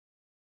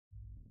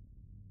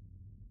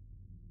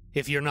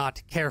If you're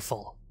not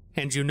careful,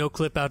 and you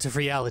no-clip out of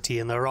reality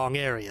in the wrong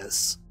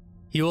areas,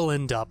 you'll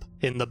end up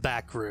in the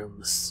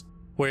Backrooms,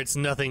 where it's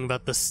nothing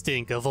but the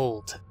stink of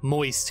old,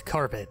 moist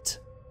carpet,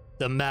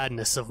 the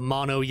madness of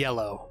mono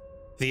yellow,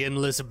 the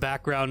endless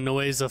background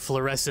noise of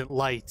fluorescent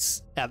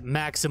lights at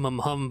maximum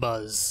hum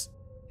buzz,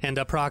 and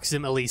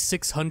approximately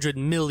 600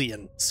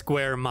 million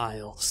square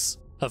miles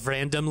of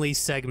randomly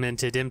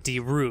segmented empty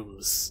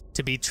rooms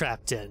to be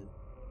trapped in.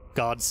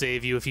 God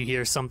save you if you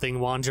hear something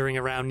wandering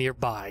around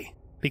nearby,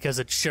 because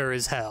it sure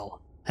as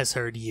hell has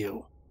heard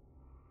you.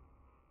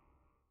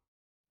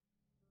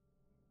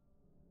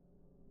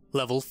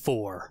 Level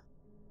 4.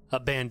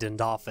 Abandoned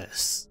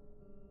Office.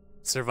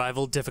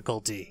 Survival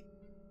Difficulty.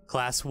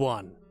 Class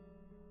 1.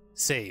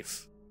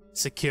 Safe.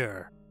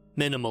 Secure.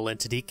 Minimal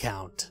entity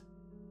count.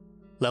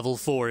 Level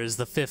 4 is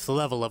the 5th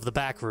level of the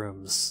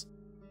Backrooms.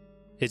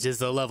 It is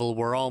the level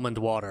where almond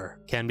water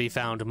can be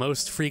found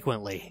most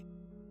frequently.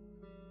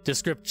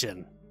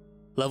 Description: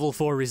 Level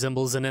 4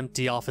 resembles an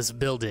empty office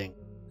building,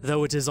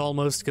 though it is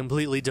almost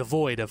completely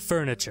devoid of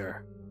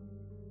furniture.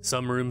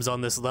 Some rooms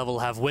on this level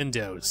have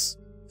windows,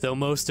 though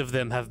most of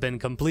them have been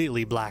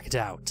completely blacked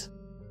out.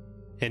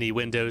 Any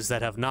windows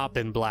that have not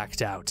been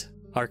blacked out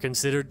are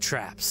considered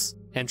traps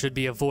and should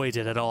be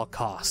avoided at all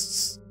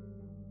costs.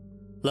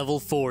 Level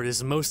 4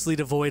 is mostly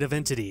devoid of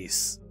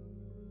entities.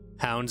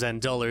 Hounds and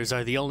dullars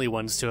are the only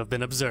ones to have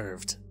been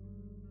observed.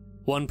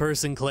 One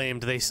person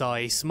claimed they saw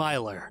a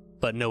smiler,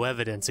 but no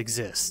evidence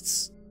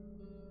exists.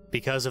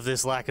 Because of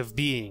this lack of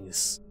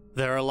beings,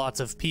 there are lots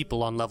of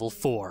people on level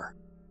 4.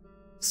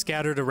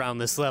 Scattered around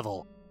this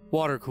level,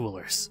 water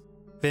coolers,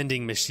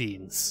 vending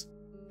machines,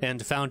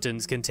 and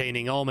fountains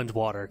containing almond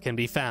water can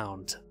be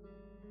found.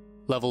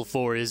 Level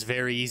 4 is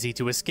very easy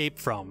to escape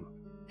from,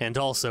 and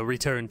also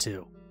return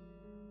to.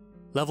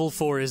 Level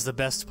 4 is the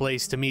best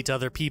place to meet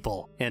other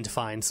people and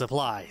find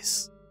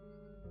supplies.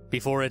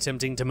 Before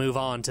attempting to move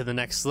on to the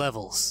next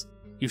levels,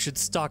 you should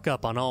stock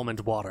up on almond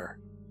water.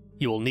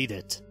 You will need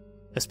it,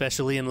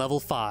 especially in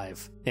level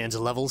 5 and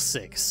level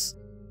 6.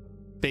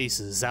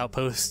 Bases,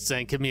 outposts,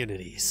 and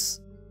communities.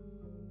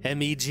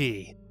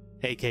 MEG,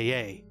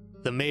 aka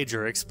the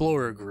Major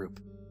Explorer Group,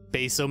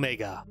 Base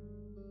Omega.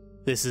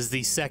 This is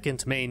the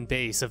second main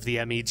base of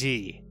the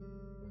MEG.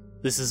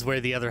 This is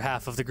where the other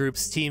half of the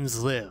group's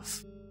teams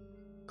live,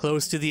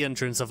 close to the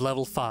entrance of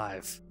level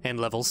 5 and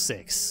level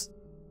 6.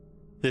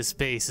 This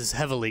base is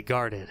heavily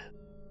guarded.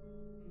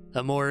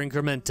 Amor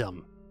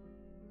Incrementum.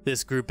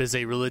 This group is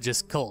a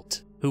religious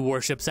cult who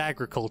worships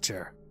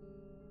agriculture.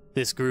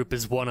 This group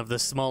is one of the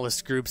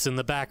smallest groups in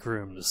the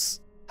Backrooms,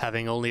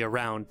 having only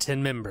around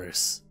 10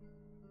 members.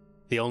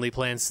 The only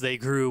plants they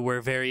grew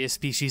were various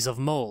species of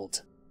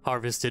mold,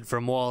 harvested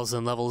from walls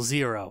in level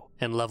 0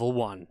 and level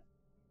 1.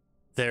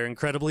 They're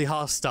incredibly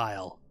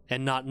hostile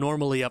and not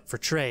normally up for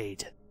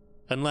trade,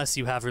 unless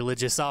you have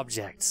religious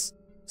objects,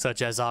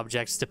 such as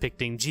objects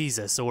depicting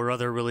Jesus or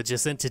other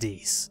religious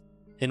entities,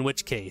 in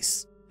which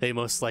case they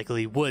most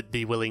likely would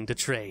be willing to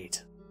trade.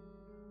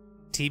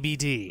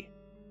 TBD,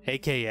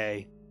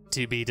 aka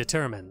to be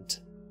determined.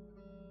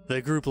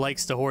 The group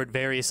likes to hoard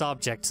various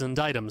objects and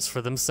items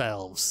for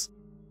themselves.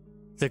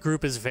 The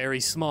group is very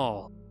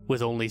small,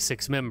 with only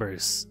 6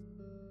 members.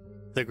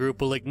 The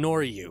group will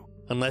ignore you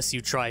unless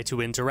you try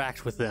to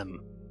interact with them.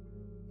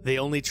 They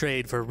only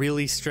trade for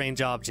really strange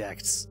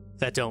objects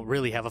that don't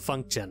really have a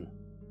function.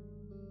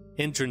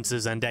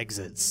 Entrances and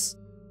exits.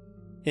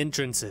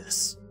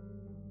 Entrances.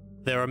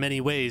 There are many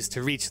ways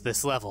to reach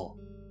this level.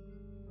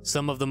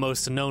 Some of the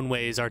most known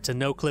ways are to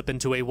no-clip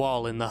into a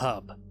wall in the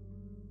hub.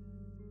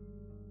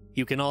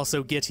 You can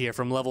also get here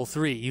from level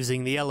 3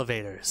 using the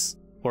elevators,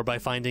 or by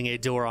finding a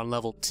door on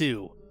level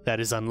 2 that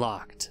is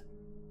unlocked.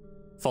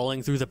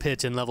 Falling through the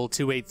pit in level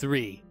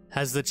 283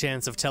 has the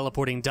chance of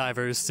teleporting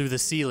divers through the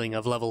ceiling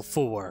of level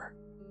 4.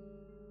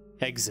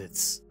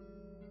 Exits.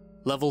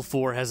 Level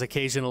 4 has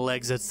occasional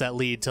exits that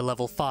lead to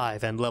level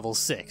 5 and level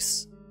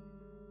 6.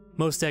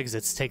 Most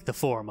exits take the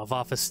form of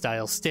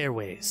office-style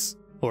stairways,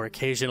 or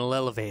occasional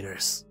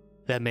elevators,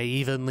 that may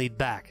even lead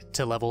back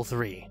to level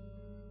 3.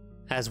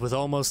 As with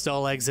almost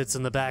all exits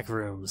in the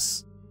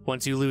Backrooms,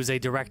 once you lose a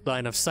direct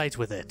line of sight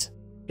with it,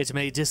 it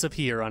may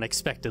disappear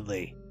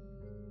unexpectedly.